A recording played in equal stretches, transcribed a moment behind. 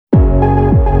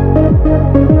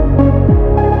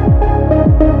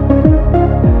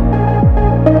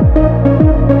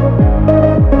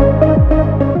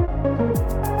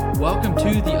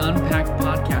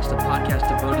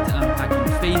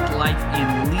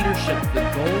Leadership, the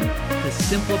goal to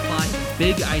simplify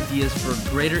big ideas for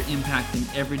greater impact in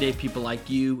everyday people like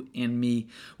you and me.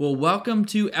 Well, welcome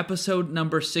to episode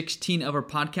number 16 of our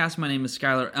podcast. My name is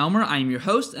Skylar Elmer. I am your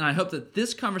host, and I hope that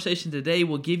this conversation today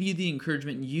will give you the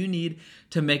encouragement you need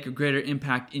to make a greater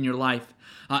impact in your life.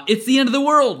 It's the end of the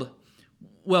world.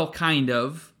 Well, kind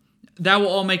of. That will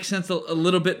all make sense a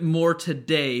little bit more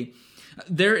today.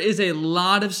 There is a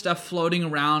lot of stuff floating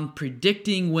around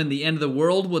predicting when the end of the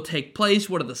world will take place,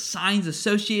 what are the signs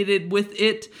associated with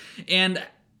it, and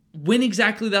when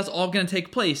exactly that's all going to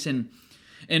take place. And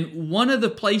one of the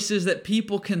places that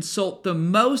people consult the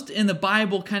most in the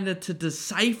Bible kind of to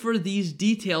decipher these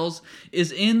details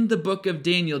is in the book of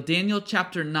Daniel, Daniel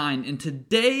chapter 9. And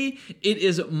today it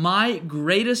is my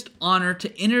greatest honor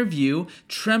to interview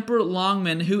Tremper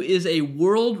Longman, who is a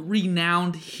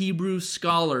world-renowned Hebrew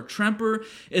scholar. Tremper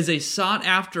is a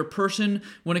sought-after person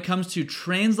when it comes to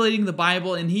translating the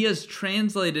Bible, and he has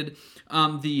translated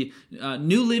the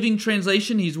New Living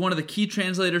Translation. He's one of the key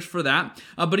translators for that.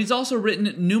 But he's also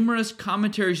written numerous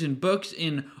commentaries and books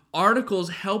and articles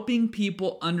helping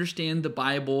people understand the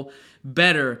Bible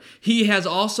better. He has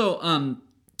also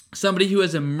somebody who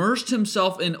has immersed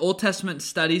himself in Old Testament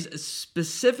studies,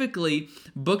 specifically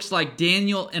books like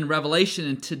Daniel and Revelation.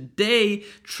 And today,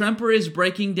 Tremper is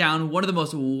breaking down one of the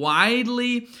most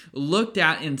widely looked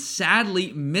at and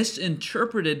sadly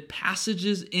misinterpreted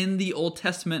passages in the Old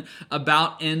Testament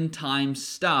about end time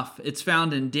stuff. It's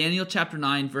found in Daniel chapter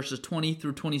 9, verses 20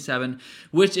 through 27,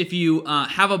 which if you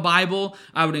have a Bible,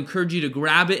 I would encourage you to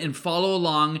grab it and follow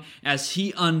along as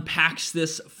he unpacks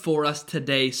this for us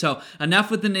today. So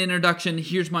enough with the introduction.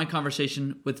 Here's my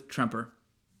conversation with Tremper.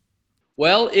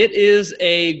 Well, it is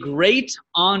a great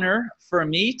honor for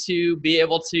me to be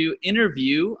able to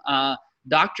interview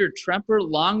Dr. Tremper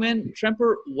Longman.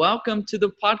 Tremper, welcome to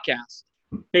the podcast.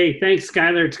 Hey, thanks,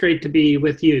 Skylar. It's great to be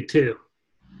with you too.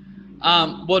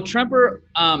 Well, Tremper,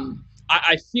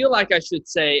 I feel like I should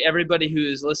say everybody who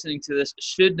is listening to this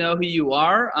should know who you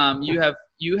are.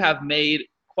 You have made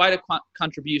quite a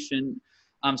contribution,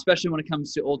 especially when it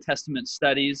comes to Old Testament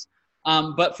studies.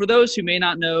 But for those who may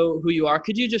not know who you are,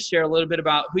 could you just share a little bit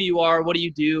about who you are, what do you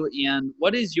do, and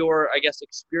what is your,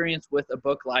 experience with a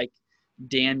book like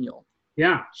Daniel?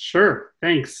 Yeah, sure.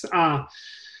 Thanks. When I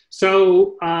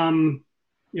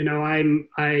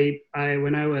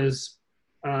was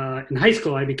in high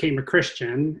school, I became a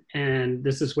Christian, and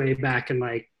this is way back in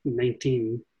like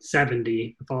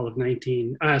 1970, the fall of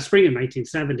spring of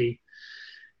 1970.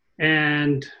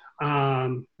 And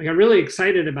I got really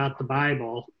excited about the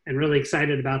Bible and really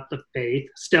excited about the faith.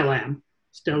 Still am.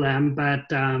 But,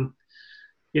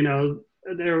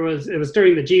 it was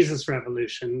during the Jesus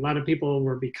Revolution. A lot of people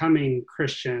were becoming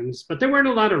Christians, but there weren't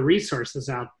a lot of resources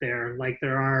out there like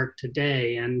there are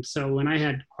today. And so when I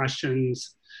had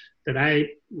questions that I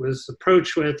was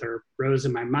approached with or rose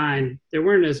in my mind, there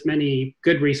weren't as many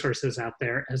good resources out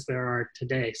there as there are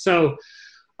today. So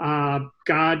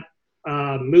God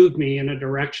moved me in a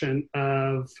direction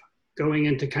of going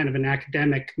into kind of an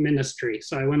academic ministry.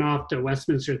 So I went off to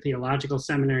Westminster Theological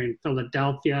Seminary in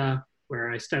Philadelphia, where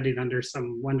I studied under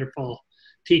some wonderful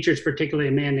teachers, particularly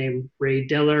a man named Ray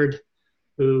Dillard,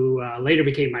 who later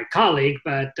became my colleague,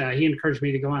 but he encouraged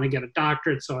me to go on and get a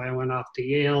doctorate. So I went off to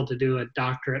Yale to do a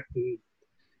doctorate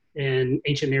in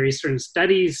ancient Near Eastern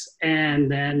studies.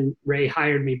 And then Ray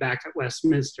hired me back at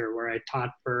Westminster, where I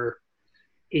taught for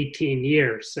 18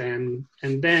 years and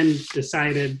then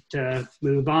decided to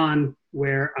move on,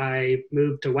 where I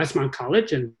moved to Westmont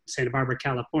College in Santa Barbara,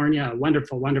 California, a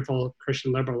wonderful, wonderful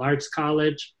Christian liberal arts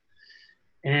college.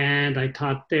 And I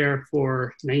taught there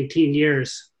for 19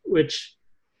 years, which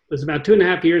was about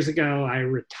 2.5 years ago. I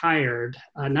retired,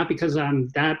 not because I am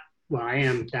that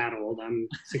old. I'm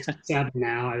 67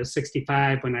 now. I was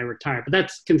 65 when I retired, but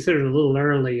that's considered a little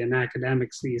early in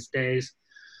academics these days.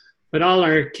 But all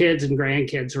our kids and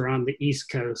grandkids are on the East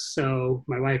Coast. So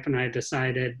my wife and I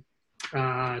decided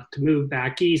to move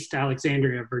back east to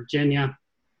Alexandria, Virginia.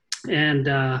 And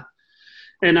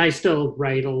I still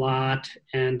write a lot,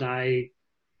 and I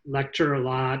lecture a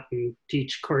lot and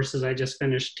teach courses. I just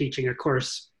finished teaching a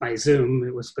course by Zoom.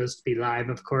 It was supposed to be live,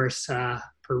 of course,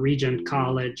 for Regent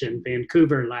College in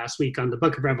Vancouver last week on the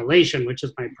Book of Revelation, which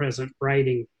is my present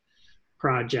writing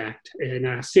project in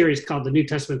a series called The New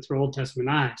Testament Through Old Testament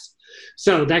Eyes.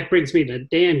 So that brings me to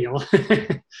Daniel,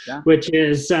 which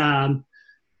is, I've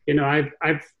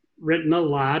written a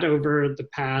lot over the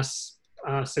past,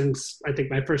 since I think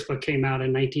my first book came out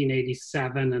in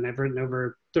 1987, and I've written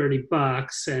over 30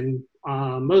 books, and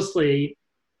mostly,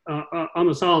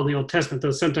 almost all in the Old Testament,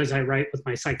 though sometimes I write with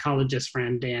my psychologist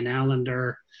friend, Dan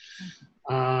Allender,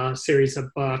 series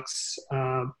of books,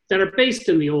 that are based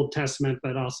in the Old Testament,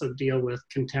 but also deal with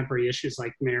contemporary issues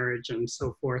like marriage and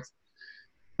so forth.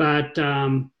 But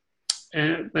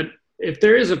if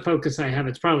there is a focus I have,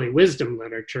 it's probably wisdom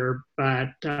literature.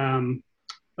 But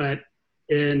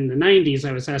in the 90s,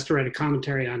 I was asked to write a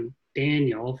commentary on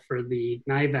Daniel for the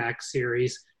NIVAC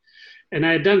series. And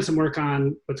I had done some work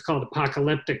on what's called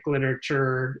apocalyptic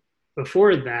literature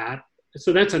before that.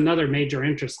 So that's another major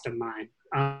interest of mine.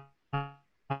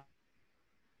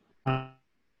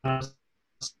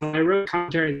 So I wrote a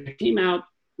commentary that came out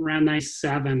around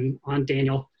 97 on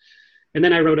Daniel. And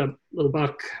then I wrote a little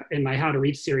book in my How to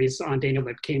Read series on Daniel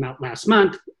that came out last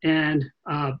month. And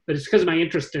but it's because of my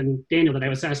interest in Daniel that I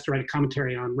was asked to write a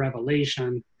commentary on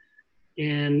Revelation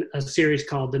in a series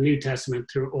called The New Testament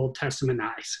Through Old Testament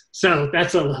Eyes. So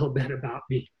that's a little bit about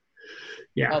me.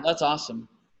 Yeah. Oh, that's awesome.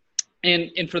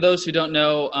 And for those who don't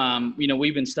know,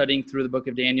 we've been studying through the book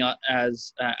of Daniel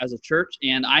as a church,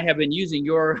 and I have been using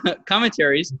your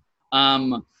commentaries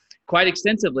quite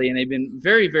extensively, and they've been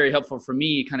very, very helpful for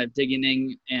me kind of digging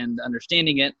in and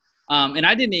understanding it. And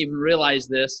I didn't even realize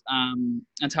this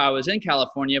until I was in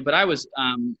California, but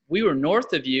we were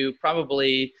north of you,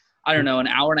 probably, I don't know, an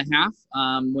hour and a half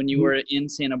when you were in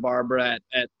Santa Barbara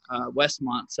at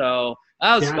Westmont. So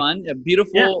that was fun. A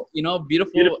beautiful,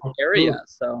 beautiful area. Ooh,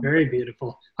 so very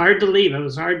beautiful. Hard to leave. It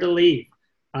was hard to leave.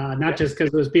 Not just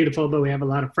because it was beautiful, but we have a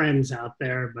lot of friends out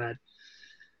there. But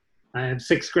I have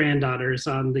 6 granddaughters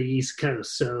on the East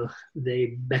Coast, so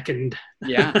they beckoned.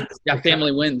 Yeah,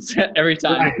 family wins every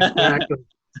time. Right,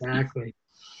 exactly.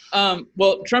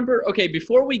 Well, Tremper, okay,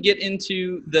 before we get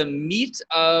into the meat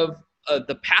of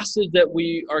the passage that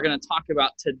we are going to talk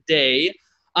about today,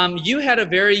 you had a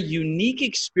very unique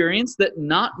experience that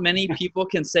not many people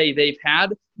can say they've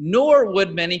had, nor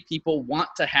would many people want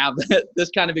to have this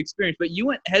kind of experience. But you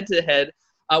went head-to-head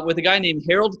with a guy named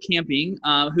Harold Camping,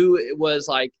 who was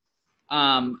like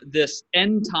this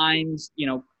end times,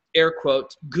 air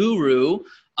quote, guru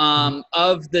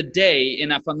of the day.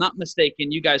 And if I'm not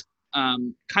mistaken, you guys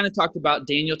kind of talked about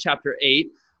Daniel chapter 8.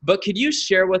 But could you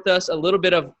share with us a little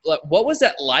bit of what was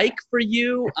that like for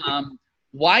you?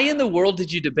 Why in the world did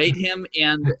you debate him?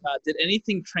 And did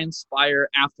anything transpire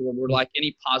afterward? Or like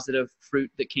any positive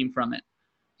fruit that came from it?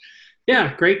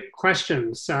 Yeah, great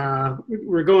questions.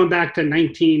 We're going back to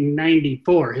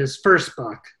 1994, his first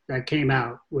book that came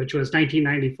out, which was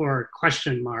 1994 ?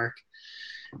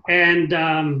 And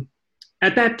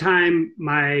at that time,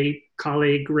 my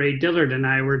colleague Ray Dillard and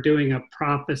I were doing a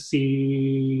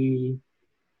prophecy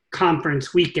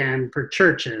conference weekend for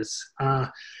churches,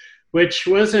 which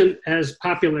wasn't as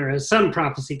popular as some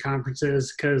prophecy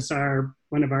conferences because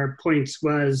one of our points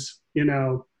was,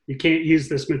 you can't use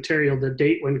this material to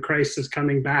date when Christ is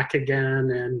coming back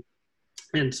again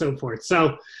and so forth.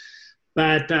 So,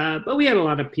 but we had a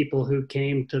lot of people who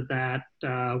came to that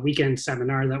weekend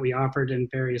seminar that we offered in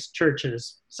various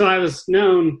churches. So I was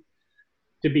known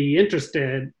to be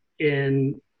interested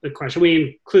in the question.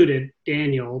 We included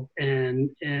Daniel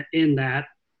in that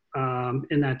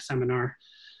seminar.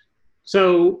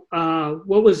 So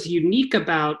what was unique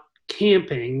about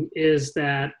Camping is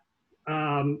that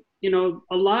a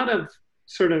lot of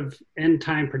sort of end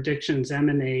time predictions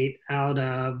emanate out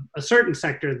of a certain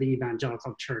sector of the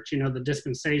evangelical church, the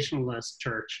dispensationalist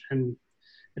church. And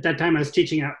at that time I was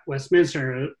teaching at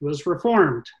Westminster. It was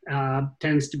Reformed,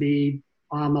 tends to be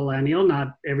amillennial.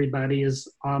 Not everybody is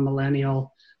amillennial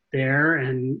there,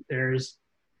 and there's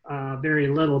very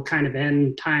little kind of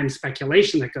end time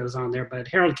speculation that goes on there. But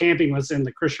Harold Camping was in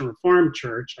the Christian Reformed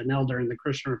Church, an elder in the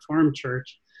Christian Reformed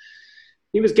Church.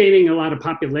 He was gaining a lot of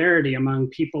popularity among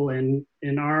people in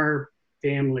our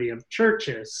family of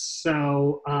churches.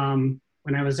 So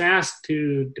when I was asked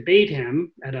to debate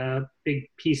him at a big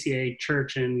PCA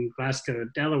church in Glasgow,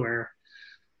 Delaware,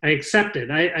 I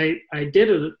accepted. I did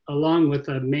it along with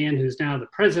a man who's now the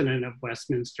president of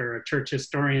Westminster, a church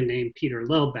historian named Peter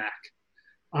Lillback.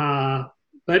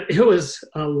 But it was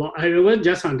it wasn't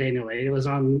just on Daniel 8. It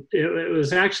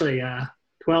was actually a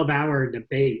 12-hour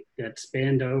debate that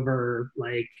spanned over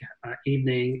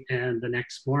evening and the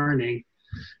next morning,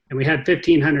 and we had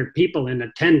 1,500 people in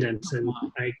attendance. And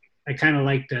I kind of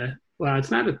like to. Well, it's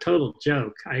not a total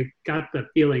joke. I got the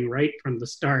feeling right from the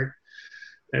start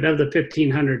that of the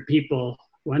 1,500 people,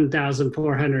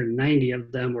 1,490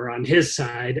 of them were on his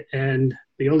side, and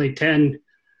the only 10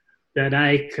 that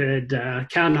I could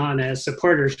count on as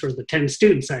supporters were the 10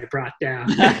 students I brought down.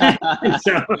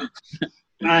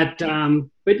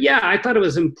 But yeah, I thought it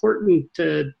was important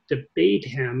to debate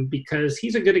him because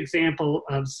he's a good example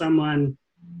of someone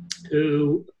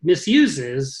who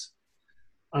misuses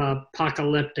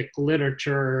apocalyptic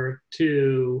literature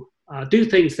to do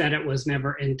things that it was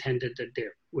never intended to do,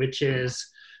 which is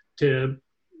to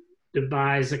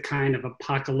devise a kind of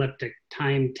apocalyptic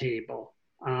timetable,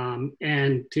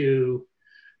 and to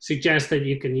suggest that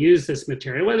you can use this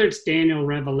material, whether it's Daniel,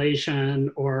 Revelation,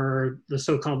 or the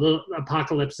so-called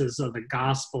apocalypses of the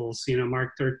Gospels,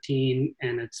 Mark 13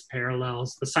 and its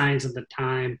parallels, the signs of the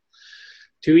time,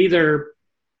 to either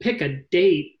pick a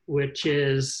date, which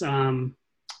is, in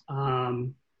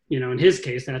his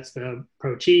case, that's the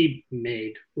approach he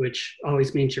made, which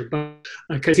always means you're both,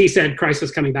 because he said Christ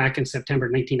was coming back in September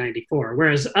 1994,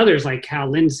 whereas others like Hal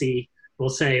Lindsey will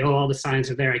say, all the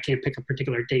signs are there. I can't pick a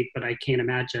particular date, but I can't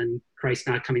imagine Christ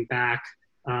not coming back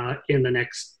in the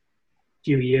next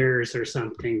few years or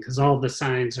something, because all the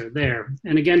signs are there.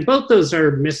 And again, both those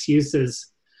are misuses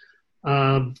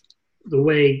of the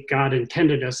way God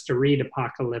intended us to read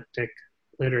apocalyptic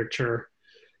literature.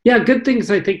 Yeah, good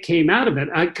things I think came out of it.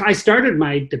 I started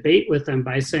my debate with them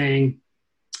by saying,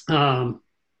 I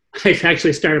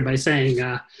actually started by saying,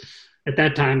 at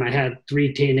that time I had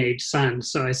 3 teenage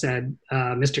sons. So I said,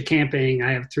 Mr. Camping,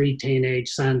 I have 3 teenage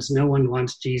sons. No one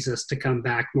wants Jesus to come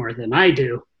back more than I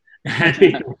do.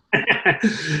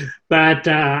 But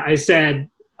I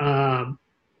said,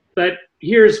 but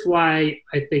here's why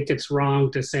I think it's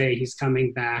wrong to say he's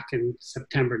coming back in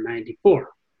September 94.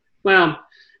 Well,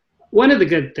 one of the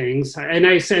good things, and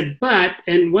I said,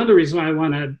 and one of the reasons why I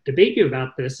want to debate you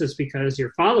about this is because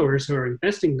your followers who are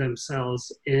investing themselves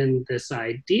in this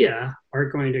idea are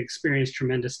going to experience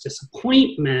tremendous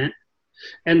disappointment.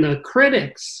 And the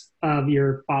critics of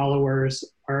your followers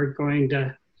are going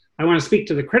to, I want to speak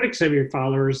to the critics of your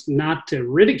followers, not to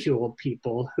ridicule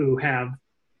people who have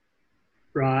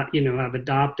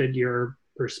adopted your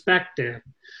perspective.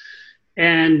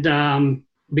 And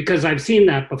because I've seen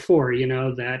that before,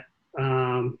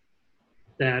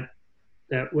 that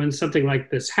when something like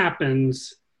this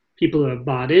happens, people who have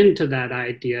bought into that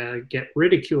idea get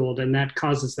ridiculed, and that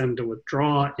causes them to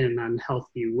withdraw in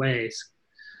unhealthy ways.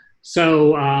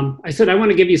 So I said, I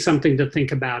want to give you something to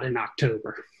think about in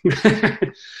October.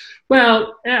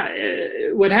 Well,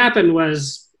 what happened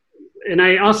was, and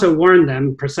I also warned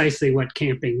them precisely what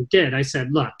Camping did. I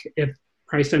said, look, if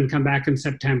Christ doesn't come back in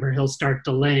September, he'll start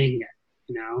delaying it.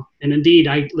 And indeed,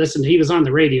 I listened. He was on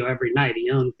the radio every night. He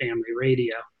owned family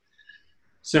radio.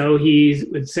 So he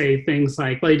would say things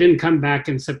like, well, he didn't come back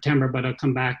in September, but he'll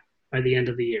come back by the end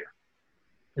of the year.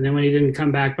 And then when he didn't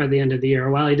come back by the end of the year,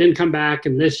 well, he didn't come back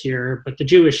in this year, but the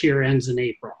Jewish year ends in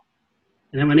April.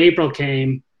 And then when April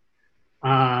came,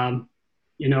 I'm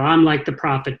like the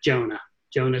prophet Jonah.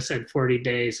 Jonah said 40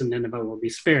 days and Nineveh will be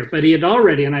spared. But he had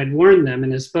already, and I'd warned them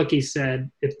in his book, he said,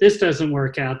 if this doesn't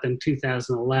work out, then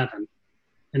 2011.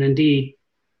 And indeed,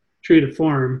 true to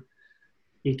form,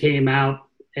 he came out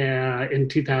in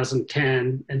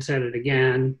 2010 and said it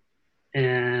again.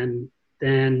 And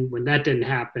then when that didn't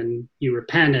happen, he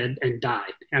repented and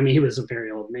died. I mean, he was a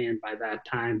very old man by that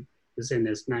time. He was in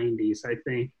his 90s, I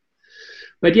think.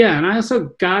 But yeah, and I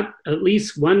also got at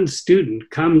least one student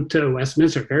come to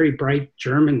Westminster, a very bright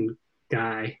German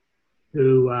guy,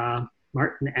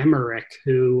 Martin Emmerich,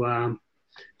 who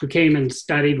came and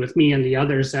studied with me and the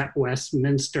others at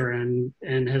Westminster, and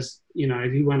has, he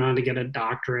went on to get a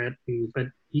doctorate. But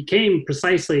he came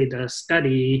precisely to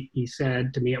study, he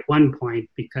said to me at one point,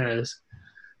 because,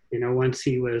 once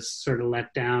he was sort of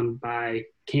let down by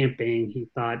Camping, he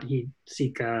thought he'd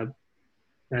seek a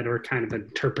better kind of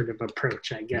interpretive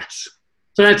approach, I guess.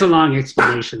 So that's a long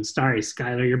explanation. Sorry,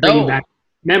 Skylar, you're bringing back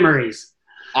memories.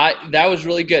 That was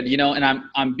really good, and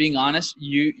I'm being honest.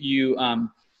 You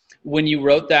when you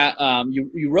wrote that,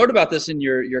 you wrote about this in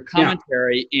your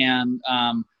commentary, and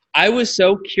I was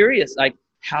so curious, like,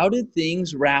 how did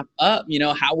things wrap up?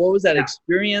 What was that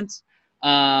experience?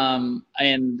 And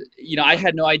I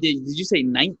had no idea. Did you say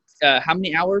how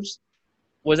many hours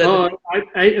was that? Oh,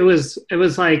 it was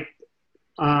like,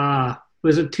 it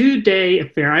was a 2-day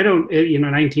affair.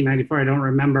 1994, I don't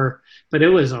remember, but it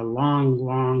was a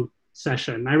long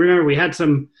session. I remember we had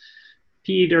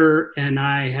Peter and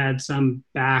I had some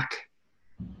backstage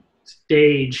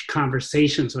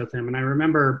conversations with him. And I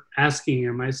remember asking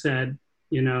him, I said,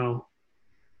 I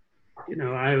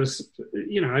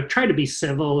tried to be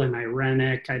civil and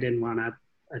ironic. I didn't want to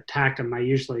attack him. I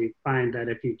usually find that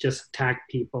if you just attack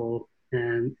people,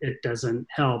 and it doesn't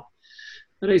help.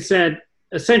 But I said,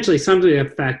 essentially something to the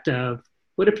effect of,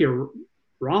 what if you're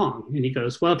wrong? And he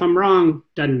goes, well, if I'm wrong,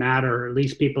 doesn't matter. At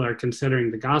least people are considering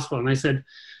the gospel. And I said,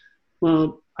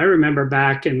 well, I remember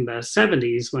back in the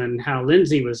 70s when Hal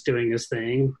Lindsey was doing his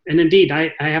thing. And indeed,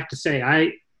 I have to say,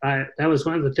 that was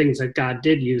one of the things that God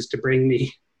did use to bring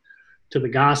me to the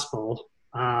gospel.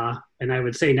 And I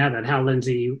would say now that Hal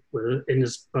Lindsey, in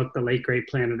his book, The Late Great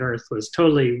Planet Earth, was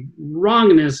totally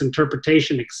wrong in his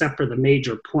interpretation, except for the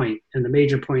major point. And the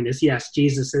major point is, yes,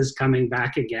 Jesus is coming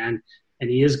back again, and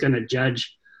he is going to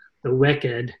judge the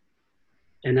wicked.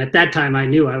 And at that time, I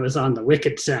knew I was on the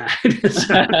wicked side. So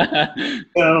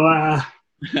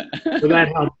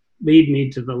that helped lead me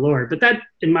to the Lord. But that,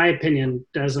 in my opinion,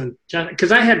 doesn't just,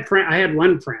 because I had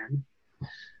one friend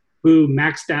who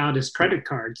maxed out his credit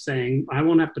card saying, I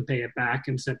won't have to pay it back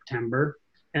in September.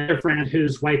 And a friend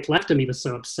whose wife left him, he was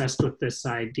so obsessed with this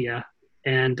idea.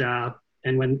 And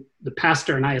when the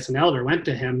pastor and I as an elder went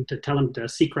to him to tell him to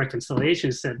seek reconciliation,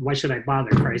 he said, why should I bother?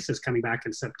 Christ is coming back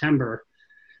in September.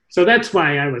 So that's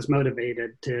why I was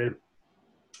motivated to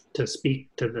speak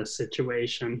to the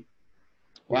situation.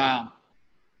 Wow.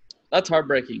 That's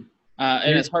heartbreaking.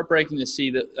 And it's heartbreaking to see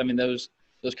that,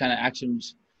 those kind of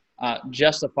actions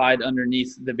justified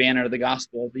underneath the banner of the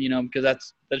gospel, because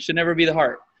that should never be the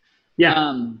heart.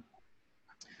 Yeah.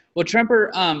 Well,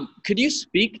 Tremper, could you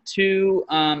speak to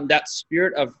that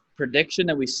spirit of prediction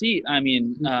that we see,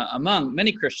 among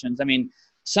many Christians?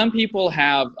 Some people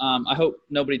have, I hope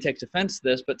nobody takes offense to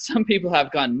this, but some people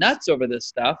have gone nuts over this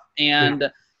stuff. And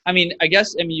I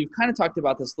guess you've kind of talked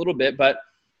about this a little bit, but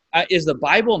is the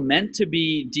Bible meant to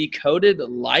be decoded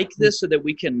like this so that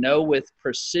we can know with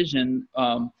precision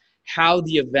how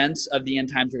the events of the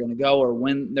end times are going to go or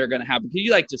when they're going to happen? Could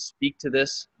you to speak to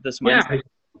this mindset? Yeah,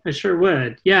 I sure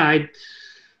would. Yeah.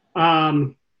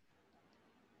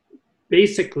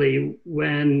 Basically,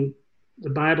 when the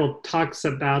Bible talks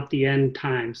about the end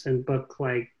times in books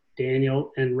like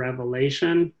Daniel and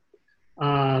Revelation,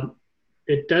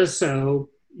 it does so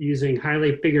using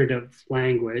highly figurative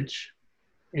language,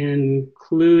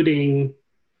 including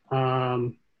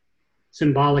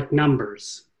symbolic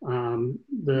numbers.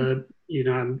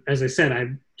 As I said,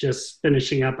 I'm just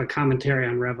finishing up a commentary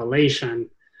on Revelation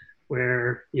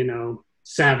where,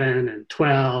 7 and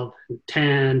 12 and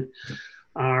 10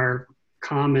 are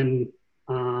common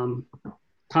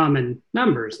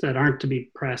numbers that aren't to be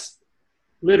pressed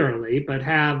literally, but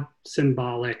have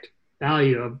symbolic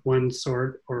value of one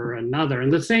sort or another.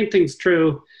 And the same thing's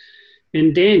true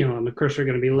in Daniel. And of course, we're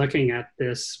going to be looking at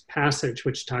this passage,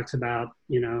 which talks about,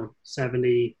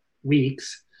 70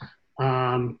 weeks,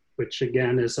 which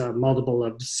again is a multiple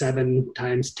of 7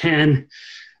 times 10,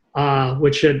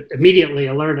 which should immediately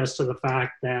alert us to the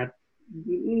fact that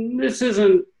this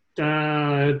isn't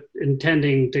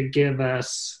intending to give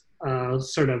us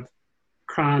sort of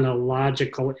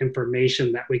chronological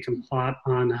information that we can plot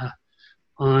on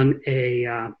a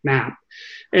map.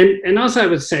 And also I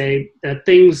would say that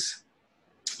things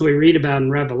we read about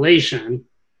in Revelation,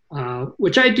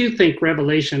 which I do think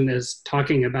Revelation is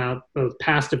talking about both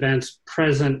past events,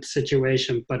 present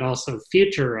situation, but also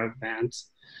future events.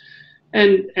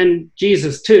 And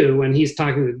Jesus too, when he's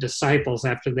talking to the disciples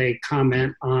after they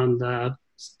comment on the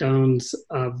stones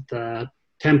of the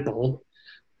temple,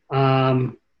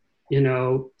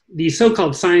 these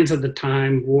so-called signs of the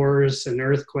time, wars and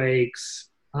earthquakes,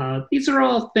 these are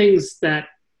all things that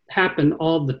happen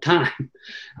all the time.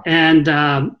 And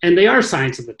they are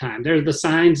signs of the time. They're the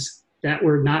signs that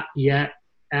were not yet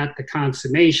at the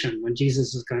consummation when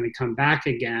Jesus is going to come back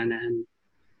again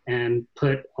and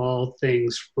put all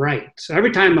things right. So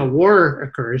every time a war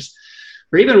occurs,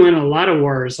 or even when a lot of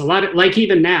wars, like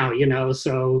even now,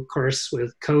 so of course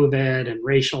with COVID and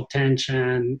racial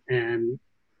tension and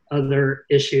other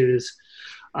issues,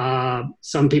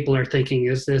 some people are thinking,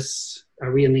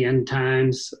 are we in the end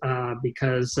times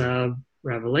because of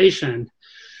Revelation?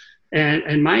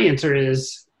 And my answer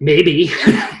is maybe.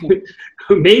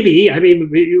 Maybe.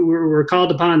 We're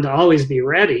called upon to always be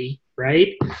ready,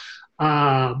 right?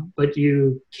 But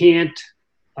you can't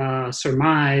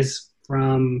surmise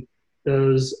from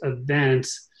those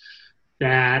events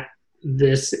that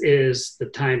this is the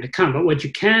time to come. But what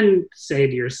you can say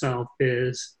to yourself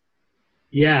is,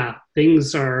 yeah,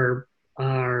 things are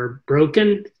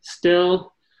broken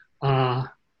still,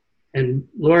 and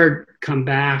Lord, come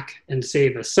back and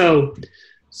save us. So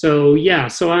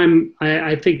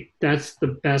I think that's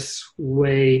the best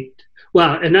way.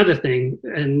 Well, another thing,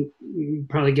 and we'll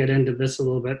probably get into this a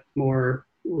little bit more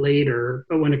later,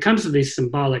 but when it comes to these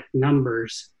symbolic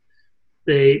numbers,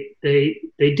 they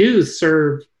do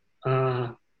serve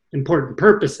important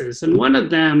purposes, and one of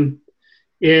them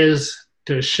is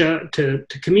to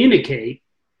communicate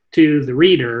to the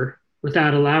reader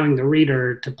without allowing the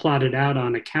reader to plot it out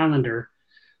on a calendar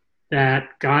that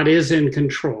God is in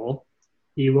control.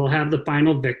 He will have the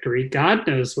final victory. God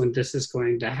knows when this is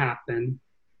going to happen.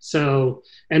 So,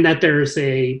 and that there's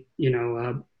a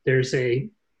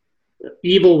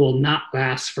evil will not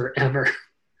last forever.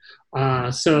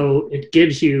 So it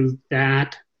gives you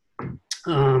that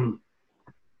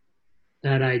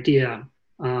that idea.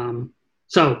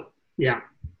 So yeah.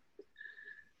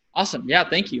 Awesome. Yeah,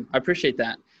 thank you. I appreciate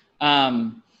that.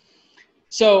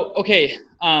 Okay,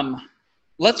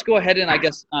 let's go ahead and I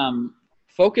guess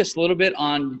focus a little bit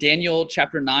on Daniel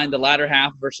chapter 9, the latter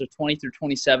half, verses 20 through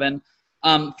 27.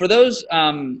 For those,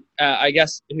 I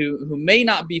guess, who may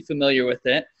not be familiar with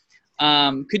it,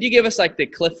 could you give us like the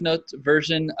Cliff Notes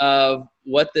version of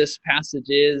what this passage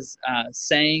is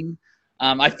saying?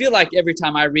 I feel like every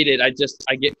time I read it, I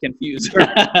get confused.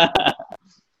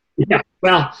 Yeah,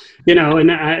 well,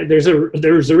 and there's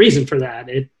a reason for that.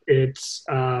 It's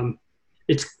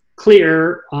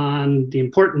clear on the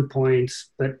important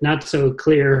points, but not so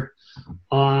clear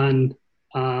on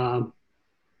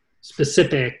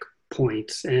specific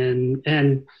points. And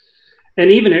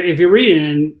even if you're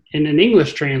reading in an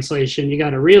English translation, you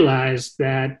got to realize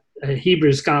that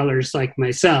Hebrew scholars like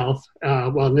myself,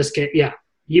 in this case,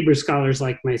 Hebrew scholars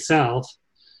like myself.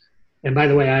 And by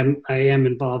the way, I am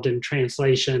involved in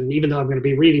translation. Even though I'm going to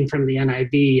be reading from the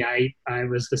NIV, I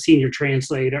was the senior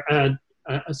translator on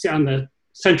the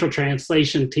central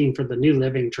translation team for the New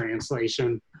Living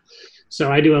Translation.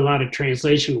 So I do a lot of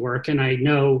translation work, and I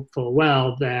know full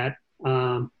well that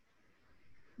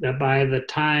that by the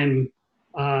time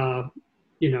there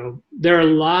are a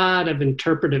lot of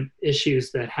interpretive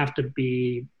issues that have to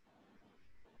be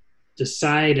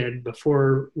decided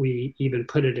before we even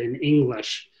put it in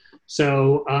English.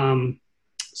 So in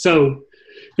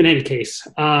any case,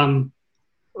 Daniel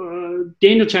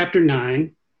chapter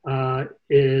 9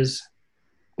 is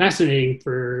fascinating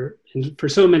for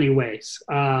so many ways.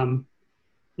 It's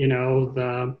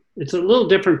a little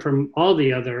different from all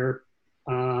the other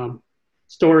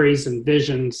stories and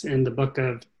visions in the book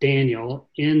of Daniel,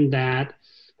 in that,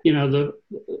 the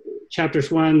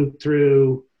chapters 1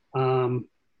 through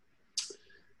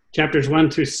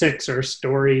 6 are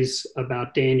stories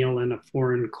about Daniel in a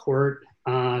foreign court.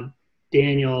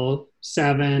 Daniel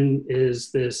 7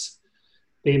 is this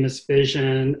famous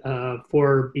vision of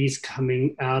 4 beasts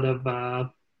coming out of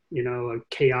a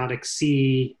chaotic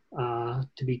sea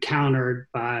to be countered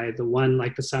by the one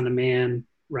like the Son of Man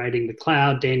riding the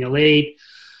cloud. Daniel 8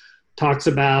 talks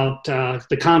about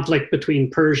the conflict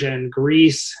between Persia and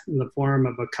Greece in the form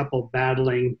of a couple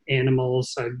battling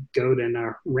animals, a goat and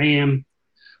a ram.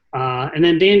 And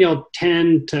then Daniel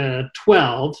 10 to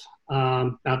 12,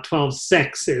 about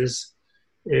 12:6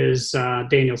 is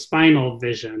Daniel's final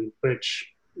vision, which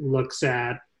looks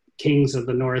at kings of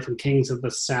the north and kings of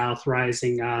the south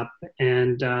rising up.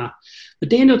 And but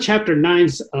Daniel chapter 9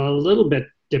 is a little bit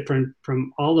different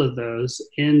from all of those,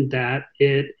 in that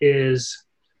it is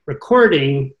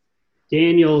recording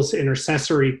Daniel's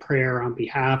intercessory prayer on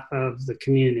behalf of the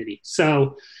community.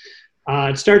 So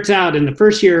it starts out, in the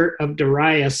first year of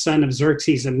Darius, son of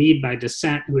Xerxes, a Mede by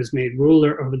descent, who was made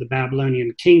ruler over the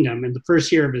Babylonian kingdom. In the first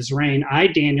year of his reign, I,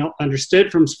 Daniel,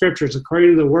 understood from scriptures,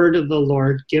 according to the word of the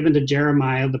Lord given to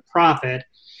Jeremiah the prophet,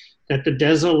 that the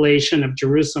desolation of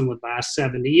Jerusalem would last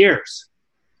 70 years.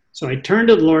 So I turned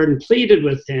to the Lord and pleaded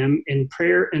with him in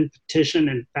prayer and petition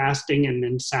and fasting and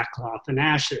in sackcloth and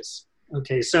ashes.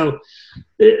 Okay, so,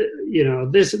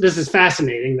 this is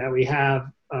fascinating that we have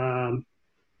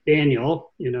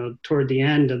Daniel, toward the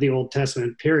end of the Old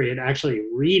Testament period, actually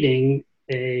reading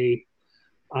the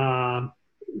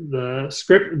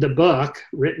book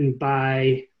written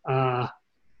by a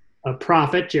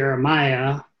prophet,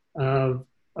 Jeremiah, of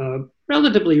a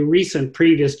relatively recent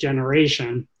previous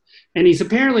generation. And he's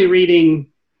apparently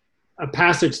reading a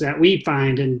passage that we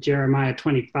find in Jeremiah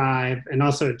 25 and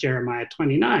also Jeremiah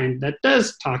 29 that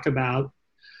does talk about,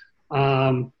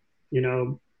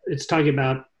 it's talking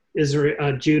about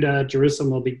Israel, Judah,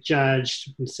 Jerusalem will be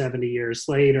judged, and 70 years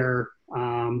later,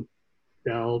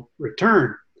 they'll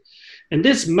return. And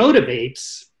this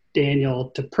motivates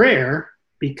Daniel to prayer,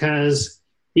 because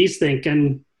he's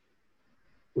thinking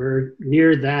we're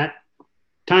near that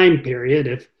time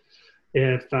period.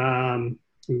 If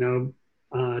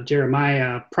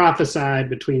Jeremiah prophesied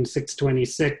between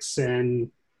 626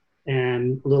 and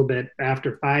a little bit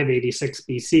after 586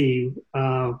 BC,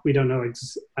 we don't know.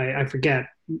 I forget.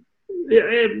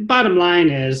 Bottom line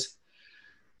is,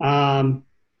 I'm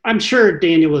sure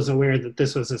Daniel was aware that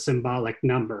this was a symbolic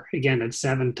number. Again, it's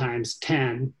 7 times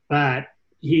 10, but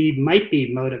he might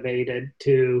be motivated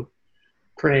to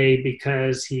pray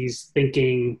because he's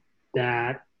thinking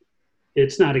that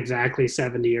it's not exactly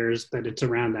 70 years, but it's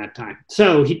around that time.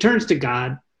 So he turns to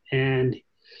God and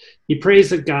he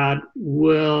prays that God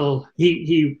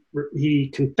he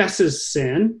confesses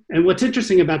sin. And what's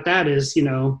interesting about that is,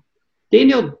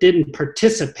 Daniel didn't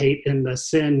participate in the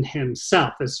sin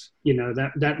himself, as you know,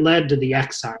 that led to the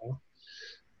exile.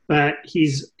 But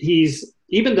he's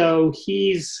even though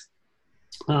he's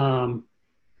not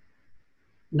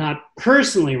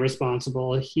personally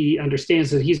responsible, he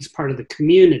understands that he's part of the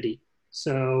community.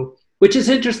 So, which is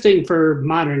interesting for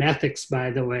modern ethics,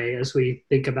 by the way, as we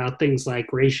think about things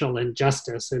like racial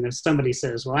injustice. And if somebody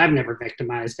says, well, I've never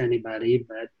victimized anybody,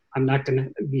 but I'm not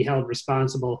going to be held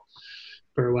responsible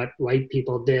for what white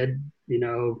people did,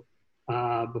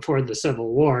 before the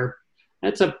Civil War,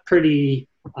 that's a pretty,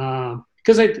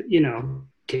 because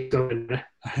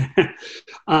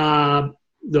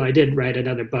though I did write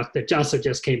another book that also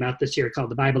just came out this year called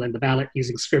The Bible and the Ballot,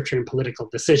 Using Scripture in Political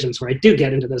Decisions, where I do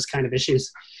get into those kind of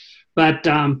issues. But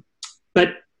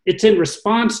it's in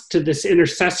response to this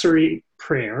intercessory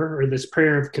prayer, or this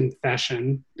prayer of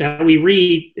confession, that we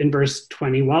read in verse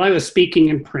 20, while I was speaking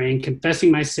and praying,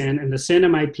 confessing my sin and the sin of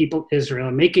my people Israel,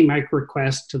 and making my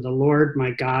request to the Lord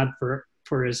my God for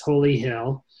his holy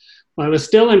hill. While I was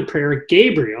still in prayer,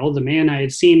 Gabriel, the man I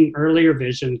had seen earlier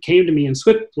vision, came to me in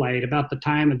swift flight about the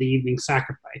time of the evening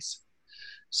sacrifice.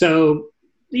 So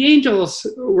the angels,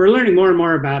 we're learning more and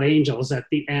more about angels at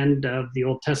the end of the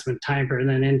Old Testament time period,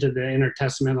 and then into the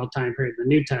intertestamental time period of the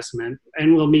New Testament.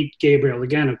 And we'll meet Gabriel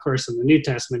again, of course, in the New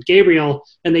Testament. Gabriel,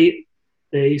 and they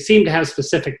seem to have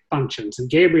specific functions, and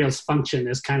Gabriel's function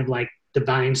is kind of like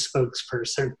divine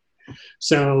spokesperson.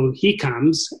 So he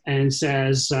comes and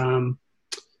says,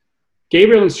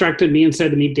 Gabriel instructed me and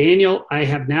said to me, Daniel, I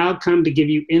have now come to give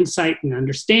you insight and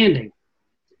understanding.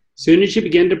 Soon as you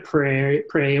begin to pray,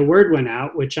 a word went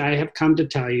out, which I have come to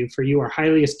tell you, for you are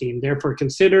highly esteemed. Therefore,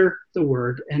 consider the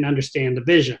word and understand the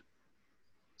vision.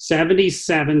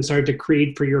 77s are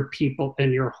decreed for your people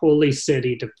and your holy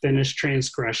city to finish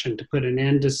transgression, to put an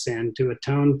end to sin, to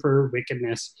atone for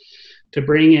wickedness, to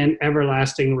bring in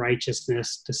everlasting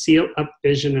righteousness, to seal up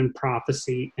vision and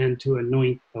prophecy, and to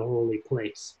anoint the holy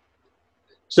place.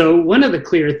 So one of the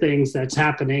clear things that's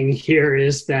happening here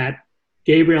is that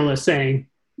Gabriel is saying,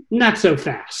 not so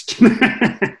fast.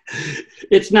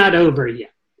 It's not over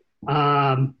yet.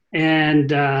 And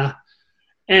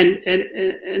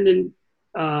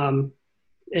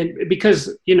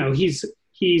because,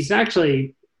 he's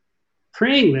actually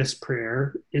praying this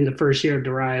prayer in the first year of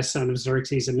Darius, son of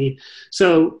Xerxes,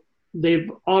 so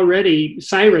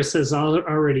Cyrus has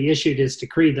already issued his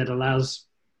decree that allows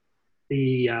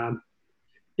the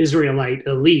Israelite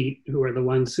elite, who are the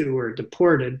ones who were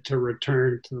deported, to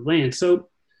return to the land. So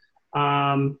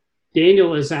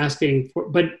Daniel is asking for,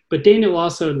 but Daniel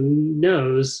also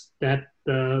knows that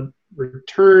the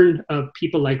return of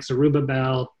people like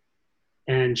Zerubbabel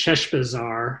and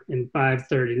Sheshbazzar in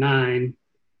 539,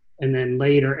 and then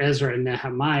later Ezra and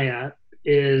Nehemiah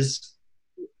is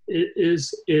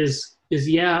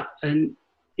an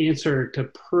answer to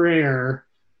prayer,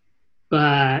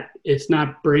 but it's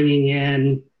not bringing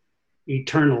in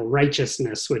eternal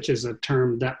righteousness, which is a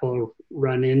term that we'll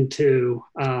run into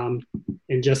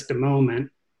in just a moment.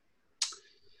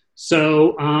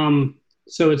 So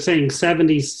it's saying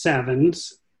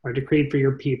 77s are decreed for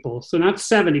your people. So not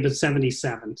 70, but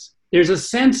 77s. There's a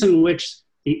sense in which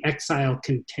the exile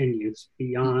continues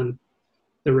beyond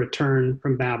the return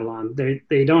from Babylon.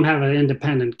 They don't have an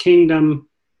independent kingdom.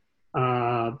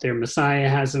 Their Messiah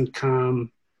hasn't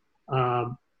come.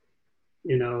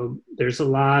 There's a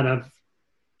lot of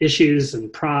issues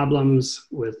and problems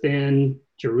within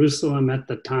Jerusalem at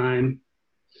the time.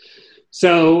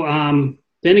 So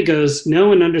then it goes,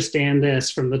 know and understand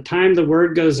this, from the time the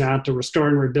word goes out to restore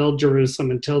and rebuild Jerusalem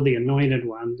until the anointed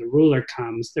one, the ruler,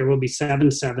 comes, there will be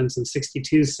 7 sevens and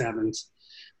 62 sevens.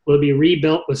 Will be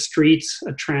rebuilt with streets,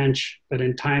 a trench, but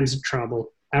in times of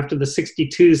trouble. After the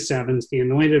 62 sevens, the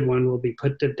anointed one will be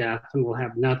put to death and will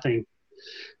have nothing.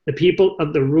 The people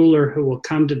of the ruler who will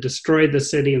come to destroy the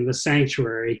city and the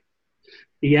sanctuary.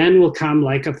 The end will come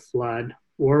like a flood.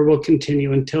 War will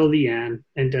continue until the end,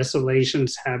 and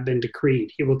desolations have been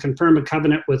decreed. He will confirm a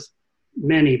covenant with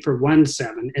many for 1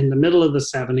 7. In the middle of the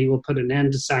 7, he will put an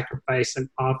end to sacrifice and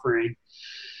offering.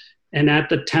 And at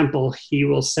the temple, he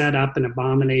will set up an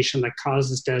abomination that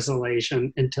causes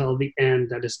desolation until the end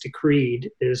that is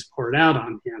decreed is poured out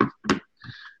on him.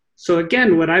 So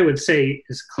again, what I would say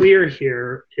is clear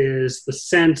here is the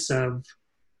sense of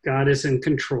God is in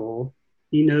control.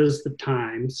 He knows the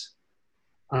times.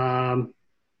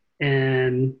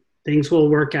 And things will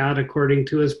work out according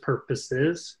to his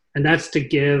purposes. And that's to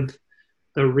give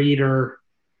the reader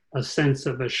a sense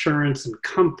of assurance and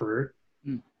comfort.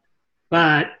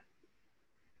 But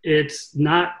it's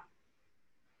not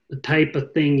the type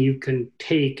of thing you can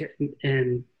take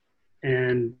and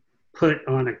put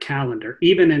on a calendar,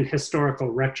 even in historical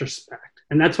retrospect.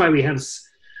 And that's why we have,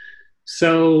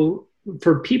 so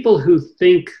for people who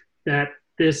think that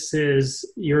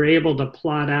you're able to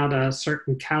plot out a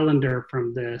certain calendar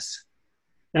from this,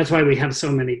 that's why we have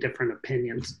so many different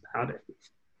opinions about it.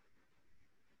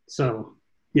 So,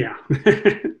 yeah.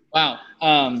 Wow.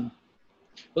 Well,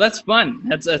 that's fun.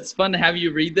 That's fun to have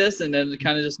you read this and then to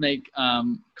kind of just make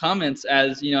comments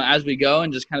as we go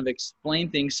and just kind of explain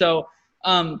things. So,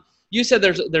 you said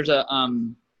there's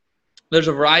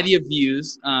a variety of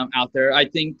views out there. I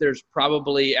think there's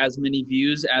probably as many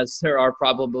views as there are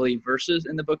probably verses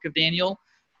in the book of Daniel.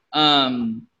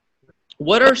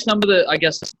 What are some of the, I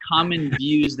guess, common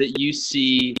views that you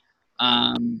see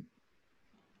on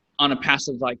a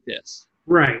passage like this?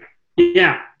 Right.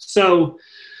 Yeah. So,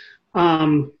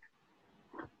 among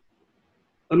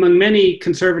many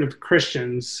conservative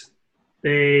Christians,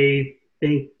 they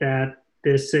think that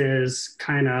this is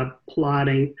kind of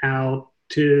plotting out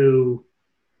to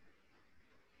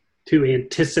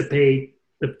anticipate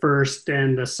the first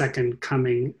and the second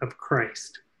coming of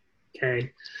Christ.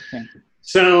 Okay.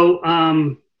 So,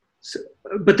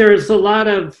 but there's a lot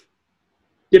of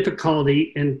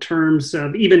difficulty in terms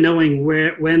of even knowing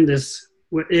when this,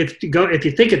 if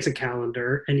you think it's a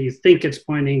calendar and you think it's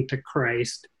pointing to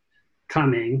Christ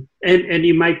coming, and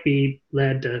you might be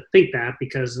led to think that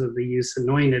because of the use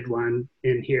anointed one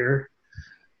in here,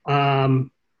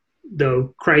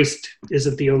 though Christ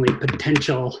isn't the only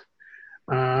potential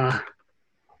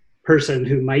person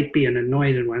who might be an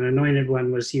anointed one. Anointed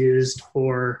one was used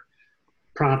for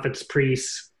prophets,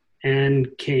 priests, and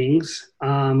kings.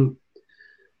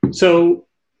 So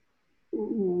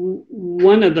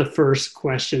one of the first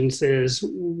questions is,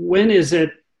 when is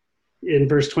it, in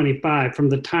verse 25, from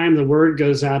the time the word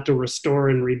goes out to restore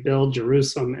and rebuild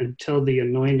Jerusalem until the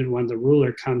anointed one, the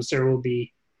ruler, comes, there will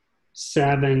be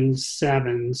 7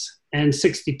 sevens and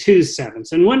 62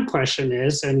 sevens. And one question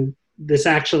is, and this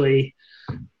actually,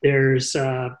 there's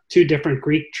 2 different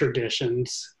Greek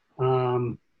traditions.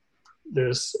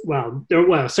 There's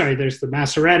the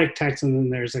Masoretic text, and then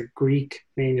there's a Greek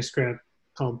manuscript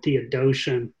called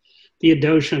Theodotion.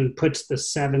 Theodotion puts the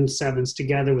 7 sevens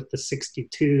together with the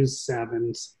 62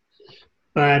 sevens.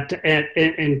 But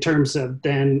in terms of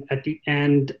then at the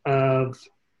end of,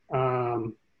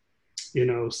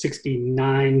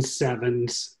 69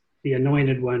 sevens, the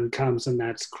anointed one comes, and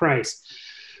that's Christ.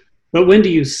 But when do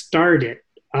you start it?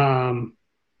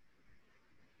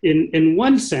 In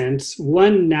one sense,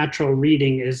 one natural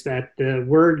reading is that the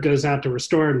word goes out to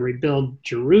restore and rebuild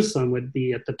Jerusalem would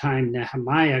be at the time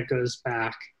Nehemiah goes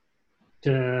back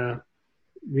to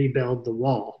rebuild the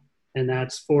wall, and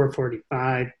that's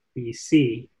 445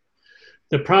 BC.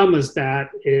 The problem is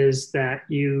that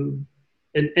you,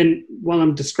 and while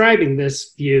I'm describing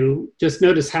this view, just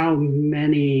notice how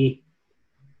many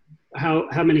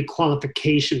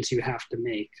qualifications you have to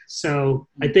make. So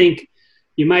I think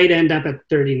you might end up at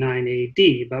 39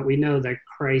 AD, but we know that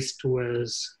Christ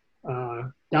was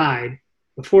died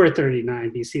before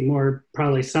 39 BC, more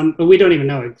probably but we don't even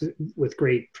know with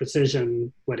great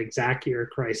precision what exact year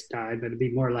Christ died, but it'd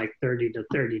be more like 30 to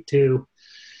 32,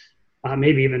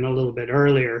 maybe even a little bit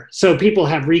earlier. So people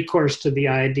have recourse to the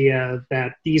idea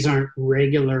that these aren't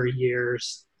regular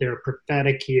years, they're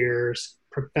prophetic years.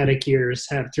 Prophetic years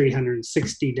have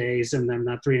 360 days in them,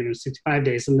 not 365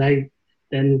 days, and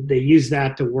they use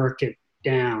that to work it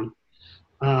down.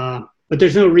 But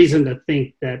there's no reason to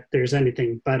think that there's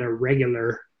anything but a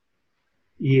regular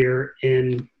year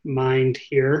in mind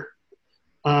here.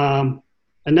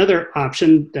 Another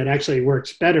option that actually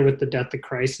works better with the death of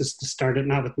Christ is to start it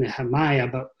not with Nehemiah,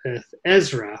 but with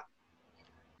Ezra.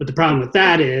 But the problem with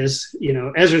that is,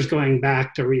 Ezra's going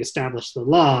back to reestablish the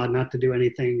law, not to do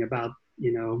anything about,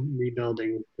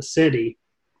 rebuilding the city.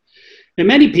 And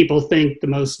many people think the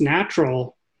most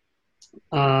natural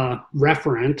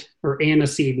referent or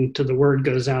antecedent to the word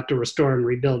goes out to restore and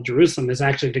rebuild Jerusalem is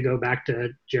actually to go back to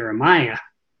Jeremiah.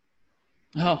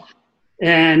 Oh.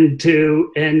 And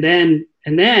then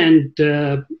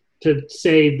to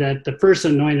say that the first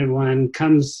anointed one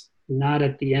comes not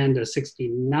at the end of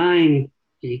 69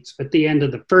 weeks, but the end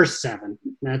of the first 7.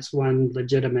 That's one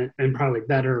legitimate and probably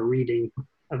better reading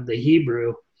of the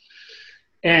Hebrew.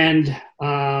 And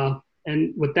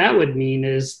what that would mean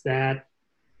is that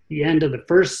the end of the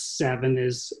first 7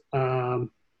 is around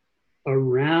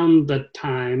the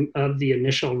time of the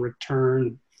initial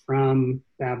return from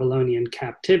Babylonian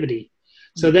captivity.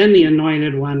 So then the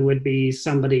anointed one would be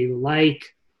somebody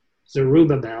like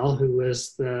Zerubbabel, who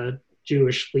was the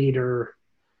Jewish leader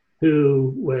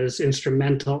who was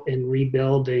instrumental in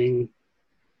rebuilding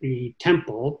the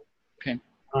temple. Okay.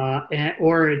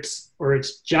 or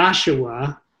it's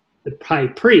Joshua, the high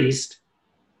priest,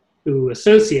 who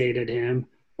associated him.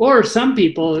 Or some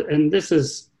people, and this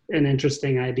is an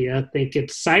interesting idea, think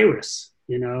it's Cyrus,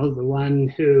 the one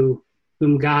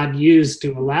whom God used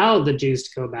to allow the Jews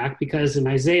to go back, because in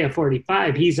Isaiah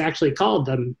 45, he's actually called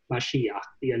the Mashiach,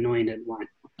 the anointed one.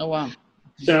 Oh, wow.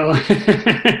 So,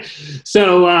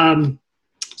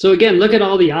 so again, look at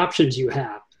all the options you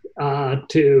have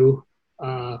to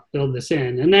build this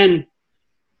in. And then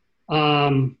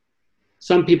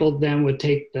some people then would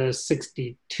take the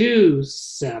 62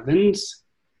 sevens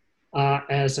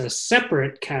as a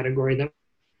separate category that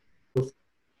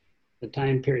the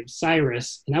time period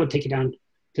Cyrus, and that would take you down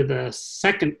to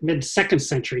the mid-second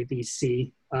century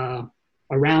BC,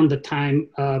 around the time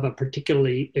of a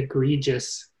particularly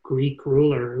egregious Greek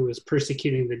ruler who was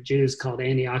persecuting the Jews called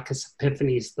Antiochus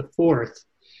Epiphanes IV.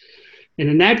 And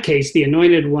in that case, the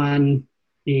anointed one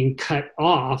being cut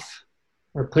off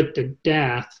or put to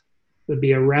death would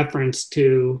be a reference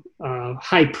to a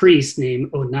high priest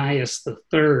named Onias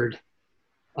III,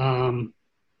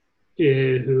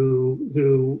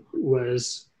 who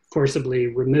was forcibly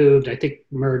removed, I think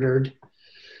murdered.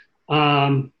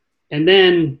 And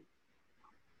then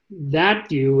that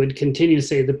view would continue to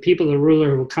say the people of the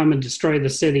ruler will come and destroy the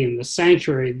city and the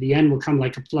sanctuary. The end will come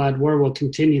like a flood. War will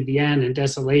continue the end, and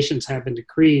desolations have been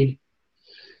decreed.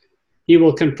 He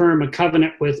will confirm a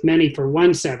covenant with many for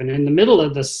 1 7. In the middle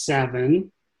of the 7,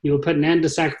 he will put an end to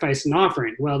sacrifice and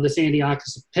offering. Well, this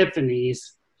Antiochus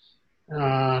Epiphanes,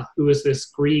 who was this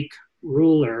Greek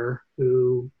ruler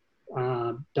who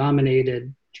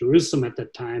dominated Jerusalem at the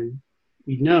time,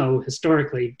 we know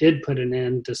historically did put an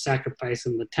end to sacrifice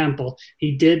in the temple.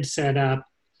 He did set up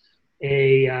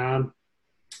a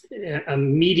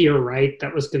meteorite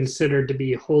that was considered to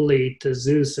be holy to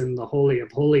Zeus in the Holy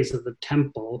of Holies of the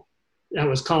temple. That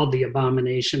was called the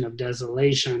Abomination of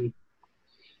Desolation.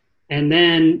 And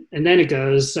then it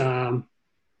goes, and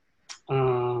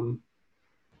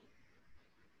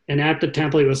at the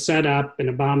temple he was set up an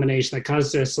abomination that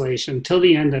caused desolation until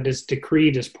the end that is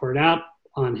decreed is poured out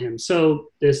on him.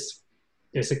 So this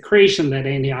desecration that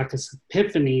Antiochus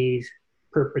Epiphanes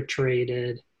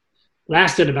perpetrated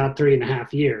lasted about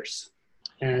 3.5 years,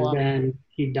 and wow. Then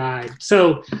he died.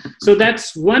 So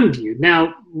that's one view.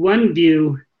 Now,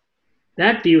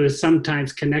 that view is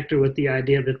sometimes connected with the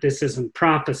idea that this isn't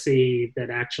prophecy, that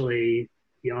actually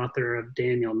the author of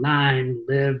Daniel 9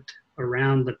 lived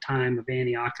around the time of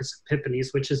Antiochus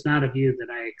Epiphanes, which is not a view that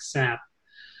I accept.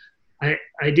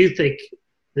 I do think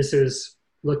this is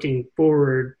looking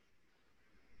forward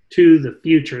to the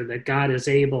future, that God is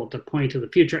able to point to the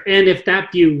future. And if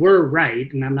that view were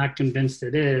right, and I'm not convinced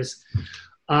it is,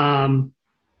 I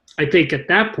think at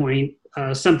that point,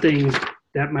 something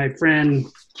that my friend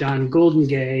John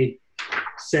Goldingay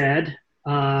said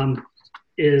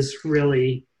is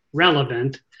really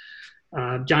relevant.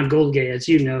 John Goldingay, as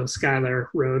you know, Skylar,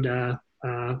 wrote a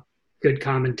good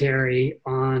commentary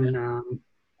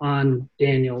on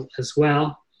Daniel as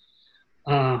well.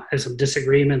 Has some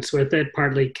disagreements with it,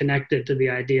 partly connected to the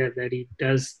idea that he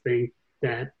does think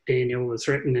that Daniel was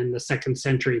written in the 2nd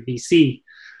century BC.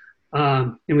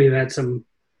 And we've had some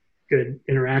good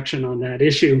interaction on that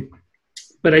issue.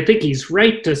 But I think he's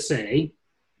right to say,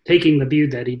 taking the view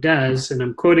that he does, and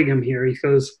I'm quoting him here, he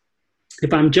goes,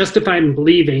 "If I'm justified in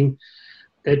believing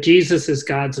that Jesus is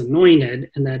God's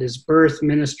anointed and that his birth,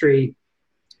 ministry,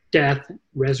 death,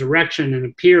 resurrection, and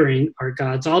appearing are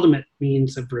God's ultimate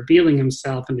means of revealing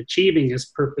himself and achieving his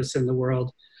purpose in the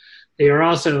world, they are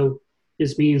also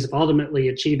his means of ultimately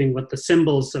achieving what the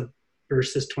symbols of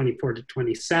verses 24 to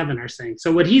 27 are saying."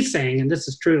 So what he's saying, and this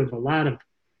is true of a lot of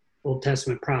Old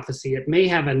Testament prophecy, it may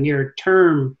have a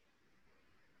near-term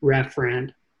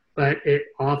referent, but it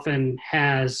often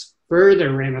has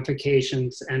further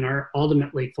ramifications and are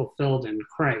ultimately fulfilled in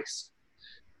Christ.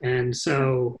 And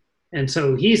so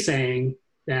he's saying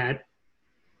that,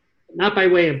 not by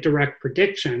way of direct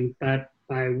prediction, but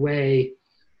by way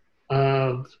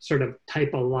of sort of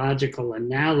typological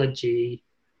analogy,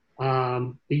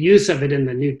 the use of it in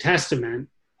the New Testament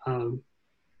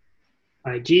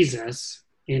by Jesus,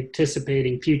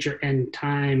 anticipating future end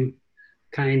time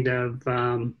kind of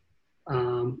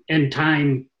end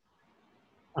time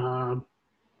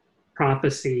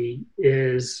prophecy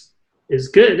is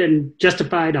good and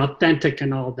justified, authentic,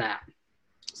 and all that.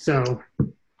 So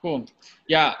cool.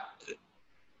 Yeah,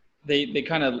 they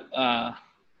kind of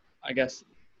I guess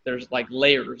there's like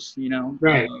layers,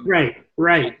 Right.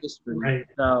 History.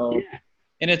 So, yeah.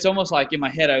 And it's almost like in my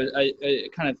head, I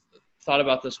kind of thought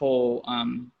about this whole.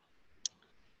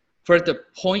 For it to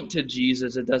point to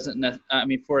Jesus, it doesn't.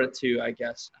 For it to, I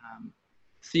guess,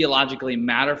 theologically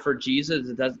matter for Jesus.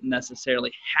 It doesn't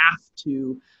necessarily have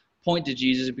to point to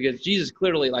Jesus, because Jesus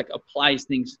clearly like applies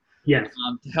things Yes.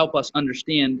 To help us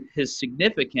understand his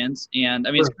significance. And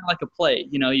I mean, it's Right. kind of like a play.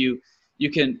 The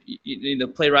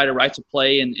playwright writes a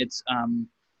play, and it's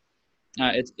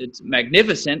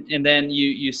magnificent, and then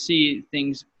you see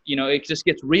things. It just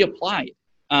gets reapplied.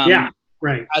 Yeah.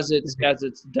 Right. As it's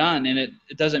done, and it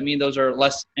doesn't mean those are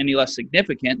any less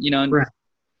significant. And, Right.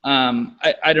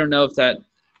 I don't know if that.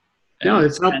 No,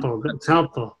 it's helpful. It's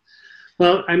helpful.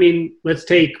 Well, I mean, let's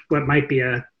take what might be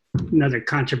another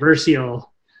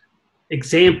controversial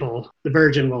example. The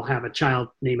virgin will have a child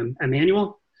named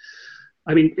Emmanuel.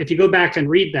 I mean, if you go back and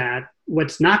read that,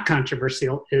 what's not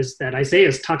controversial is that Isaiah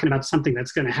is talking about something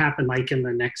that's going to happen like in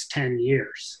the next 10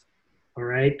 years. All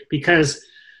right? Because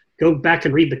go back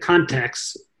and read the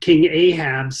context. King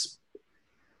Ahab's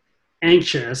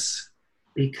anxious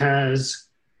because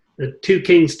the two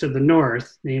kings to the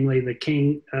north, namely the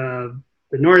king of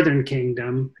the northern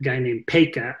kingdom, a guy named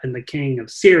Pekah, and the king of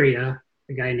Syria,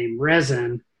 a guy named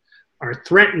Rezin, are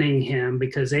threatening him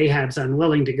because Ahab's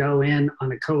unwilling to go in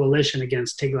on a coalition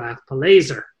against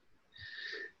Tiglath-Pileser.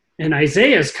 And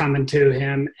Isaiah's coming to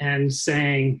him and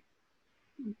saying,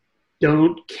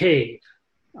 don't cave.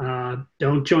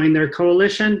 Don't join their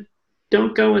coalition.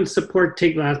 Don't go and support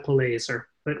Tiglath-Pileser,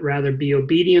 but rather be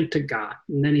obedient to God.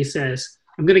 And then he says,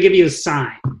 I'm going to give you a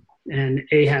sign. And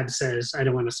Ahab says, I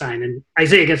don't want a sign. And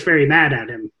Isaiah gets very mad at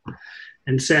him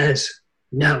and says,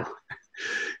 no,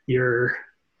 you're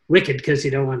wicked because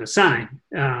you don't want a sign.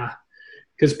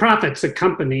 Because prophets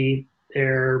accompany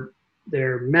their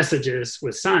messages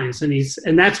with signs.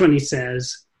 And that's when he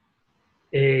says,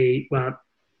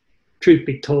 truth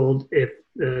be told, if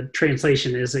the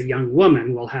translation is a young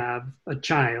woman will have a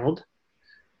child,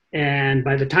 and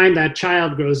by the time that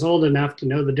child grows old enough to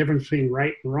know the difference between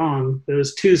right and wrong,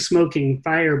 those two smoking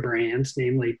firebrands,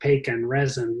 namely Pekah and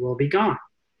Rezin, will be gone.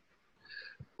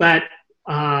 But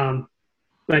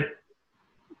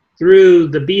through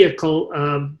the vehicle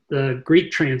of the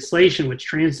Greek translation, which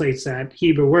translates that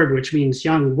Hebrew word, which means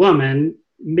young woman,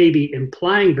 maybe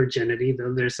implying virginity,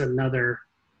 though there's another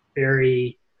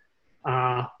very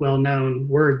well-known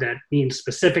word that means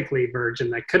specifically virgin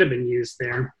that could have been used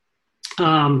there.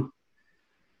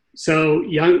 So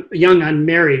young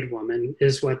unmarried woman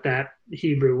is what that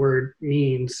Hebrew word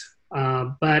means.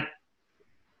 But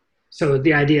so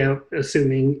the idea,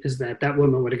 assuming, is that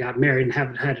woman would have got married and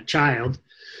haven't had a child.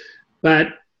 But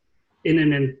in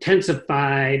an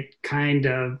intensified kind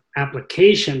of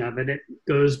application of it, it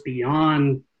goes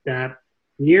beyond that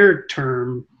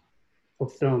near-term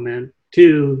fulfillment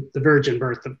to the virgin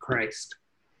birth of Christ.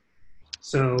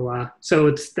 So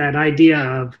it's that idea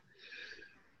of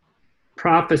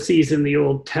prophecies in the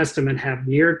Old Testament have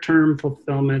near-term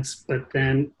fulfillments, but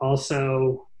then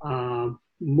also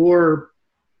more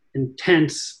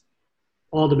intense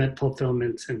ultimate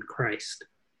fulfillments in Christ.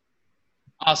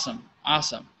 Awesome.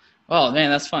 Oh man,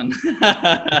 that's fun. There's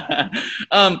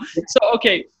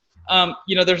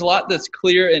a lot that's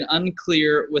clear and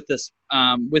unclear with this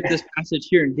passage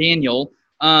here in Daniel.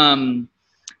 In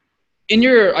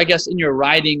your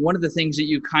writing, one of the things that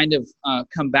you kind of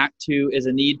come back to is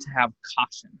a need to have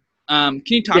caution. Can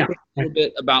you talk a little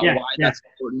bit about why that's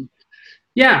important?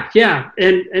 Yeah,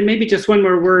 and maybe just one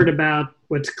more word about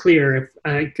what's clear,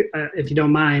 if you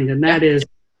don't mind, and that is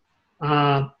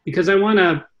because I want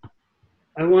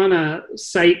to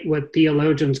cite what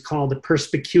theologians call the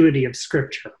perspicuity of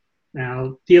Scripture.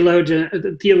 Now,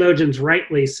 theologians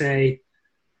rightly say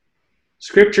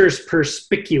Scripture is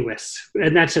perspicuous,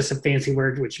 and that's just a fancy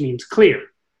word which means clear.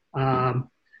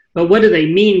 But what do they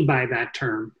mean by that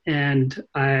term? And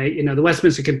the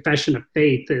Westminster Confession of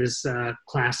Faith is a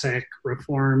classic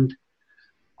Reformed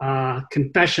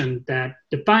confession that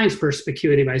defines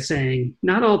perspicuity by saying,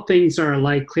 not all things are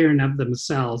alike, clear and of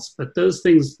themselves, but those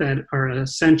things that are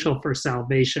essential for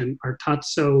salvation are taught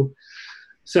so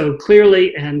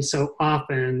clearly and so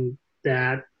often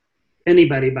that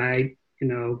anybody by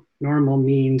normal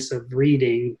means of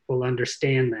reading will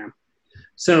understand them.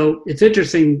 So it's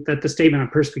interesting that the statement on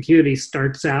perspicuity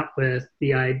starts out with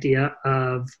the idea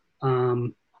of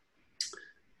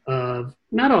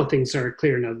not all things are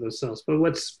clear and of themselves, but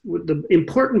what the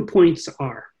important points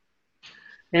are.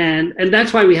 And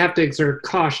that's why we have to exert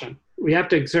caution. We have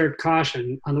to exert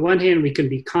caution. On the one hand, we can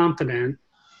be confident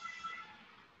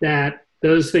that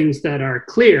those things that are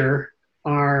clear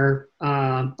are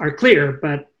clear,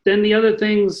 but then the other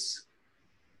things,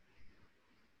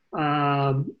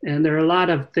 and there are a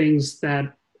lot of things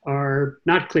that are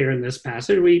not clear in this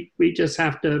passage. We just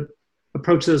have to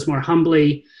approach those more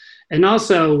humbly and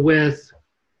also with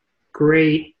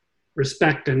great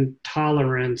respect and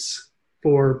tolerance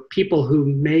for people who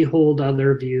may hold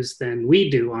other views than we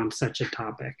do on such a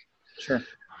topic. Sure.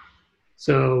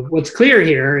 So what's clear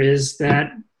here is that,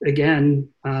 again,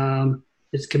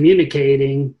 it's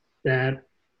communicating that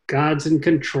God's in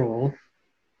control.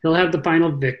 He'll have the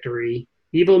final victory.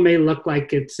 Evil may look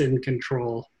like it's in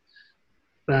control,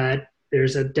 but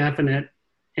there's a definite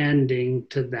ending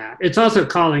to that. It's also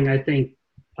calling, I think,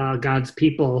 God's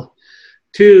people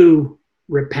to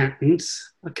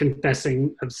repentance, a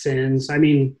confessing of sins. I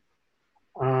mean,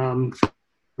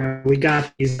 we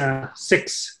got these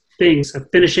 6 things: a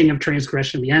finishing of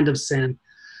transgression, the end of sin,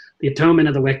 the atonement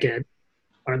of the wicked,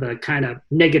 are the kind of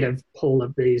negative pole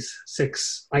of these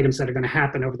 6 items that are going to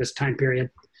happen over this time period.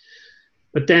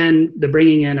 But then the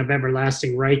bringing in of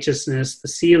everlasting righteousness, the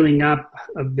sealing up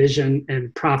of vision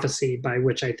and prophecy, by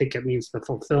which I think it means the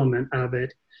fulfillment of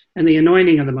it, and the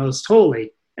anointing of the most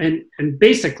holy. And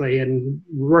basically, in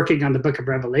working on the book of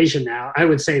Revelation now, I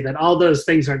would say that all those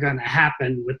things are going to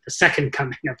happen with the second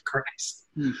coming of Christ.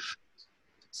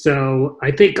 So I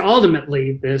think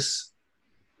ultimately this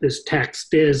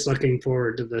text is looking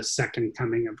forward to the second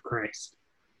coming of Christ.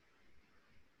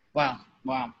 Wow.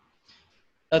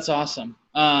 That's awesome.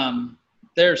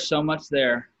 There's so much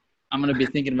there. I'm going to be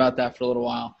thinking about that for a little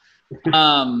while.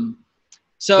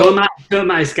 So am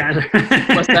I,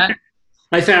 Skylar. What's that?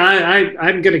 I said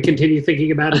I'm going to continue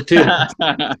thinking about it too.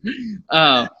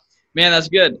 Oh, man, that's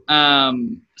good.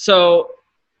 So,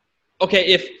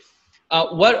 okay,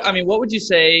 what would you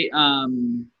say?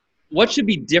 What should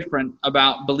be different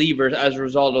about believers as a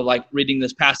result of like reading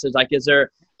this passage? Like, is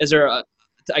there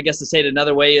I guess to say it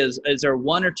another way is there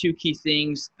 1 or 2 key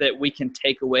things that we can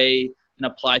take away and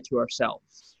apply to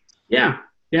ourselves? Yeah.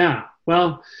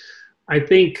 Well, I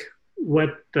think what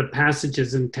the passage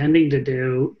is intending to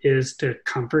do is to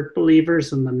comfort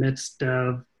believers in the midst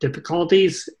of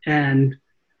difficulties. And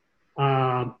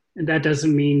that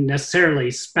doesn't mean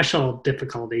necessarily special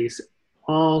difficulties.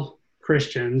 All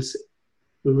Christians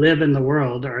who live in the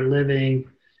world are living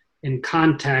in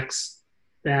contexts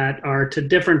that are to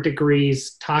different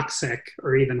degrees toxic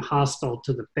or even hostile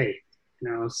to the faith.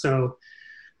 So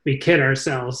we kid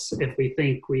ourselves if we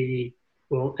think we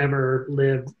will ever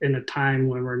live in a time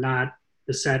when we're not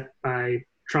beset by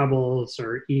troubles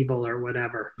or evil or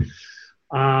whatever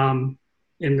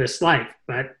in this life.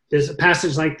 But there's a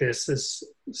passage like this,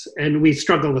 and we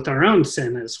struggle with our own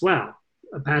sin as well.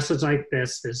 A passage like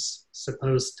this is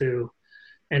supposed to,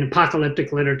 and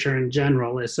apocalyptic literature in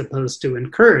general is supposed to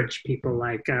encourage people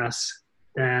like us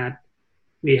that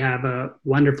we have a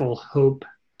wonderful hope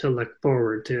to look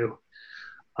forward to.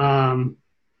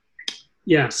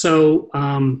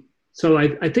 So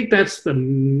I think that's the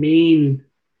main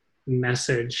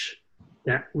message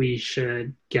that we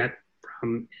should get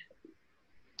from it.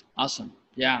 Awesome.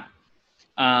 Yeah.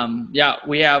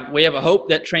 We have a hope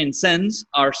that transcends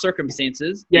our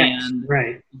circumstances, yes, and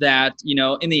right. that,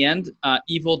 in the end,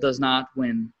 evil does not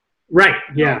win. Right.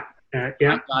 Yeah.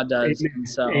 God does. Amen. And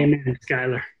so, amen,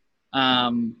 Skylar.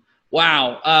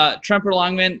 Wow. Tremper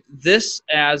Longman, this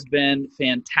has been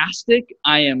fantastic.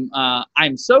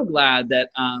 I'm so glad that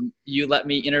you let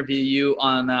me interview you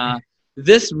on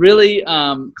this really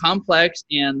complex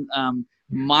and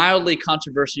mildly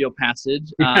controversial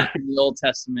passage in the Old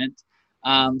Testament.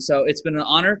 So it's been an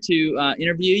honor to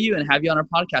interview you and have you on our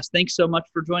podcast. Thanks so much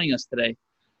for joining us today.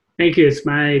 Thank you. It's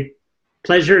my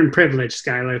pleasure and privilege,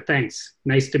 Skylar. Thanks.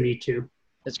 Nice to meet you.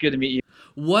 It's good to meet you.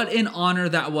 What an honor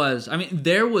that was. I mean,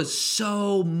 there was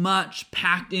so much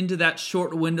packed into that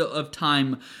short window of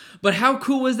time. But how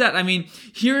cool was that? I mean,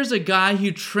 here's a guy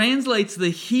who translates the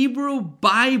Hebrew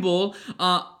Bible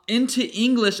into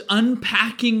English,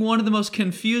 unpacking one of the most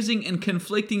confusing and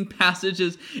conflicting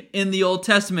passages in the Old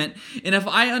Testament. And if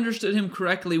I understood him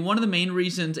correctly, one of the main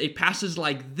reasons a passage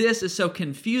like this is so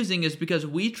confusing is because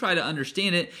we try to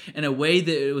understand it in a way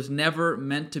that it was never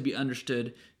meant to be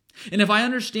understood. And if I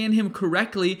understand him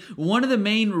correctly, one of the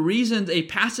main reasons a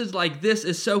passage like this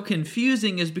is so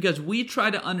confusing is because we try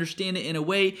to understand it in a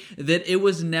way that it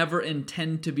was never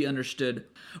intended to be understood,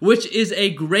 which is a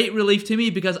great relief to me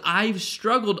because I've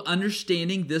struggled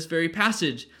understanding this very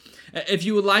passage. If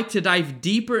you would like to dive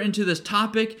deeper into this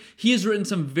topic, he has written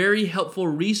some very helpful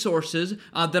resources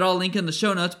that I'll link in the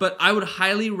show notes, but I would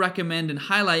highly recommend and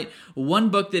highlight one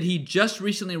book that he just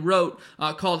recently wrote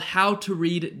called How to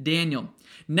Read Daniel.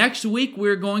 Next week,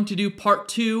 we're going to do part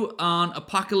 2 on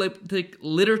apocalyptic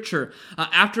literature.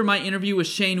 After my interview with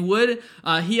Shane Wood,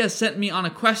 he has sent me on a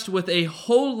quest with a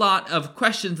whole lot of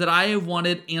questions that I have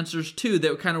wanted answers to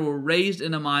that kind of were raised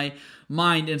into my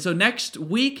mind. And so next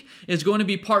week is going to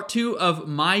be part 2 of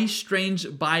My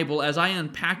Strange Bible as I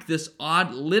unpack this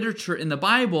odd literature in the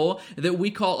Bible that we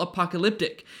call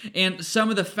apocalyptic, and some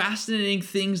of the fascinating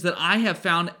things that I have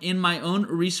found in my own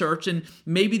research, and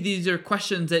maybe these are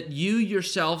questions that you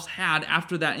yourselves had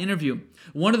after that interview.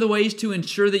 One of the ways to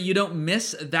ensure that you don't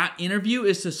miss that interview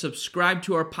is to subscribe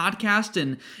to our podcast,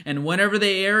 and whenever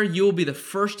they air, you will be the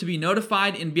first to be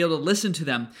notified and be able to listen to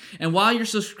them. And while you're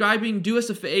subscribing, do us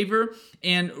a favor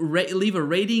and leave a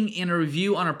rating and a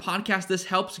review on our podcast. This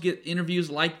helps get interviews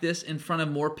like this in front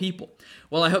of more people.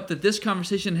 Well, I hope that this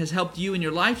conversation has helped you in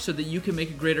your life so that you can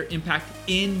make a greater impact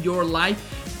in your life.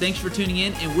 Thanks for tuning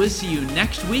in, and we'll see you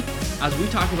next week as we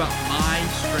talk about My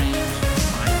Strange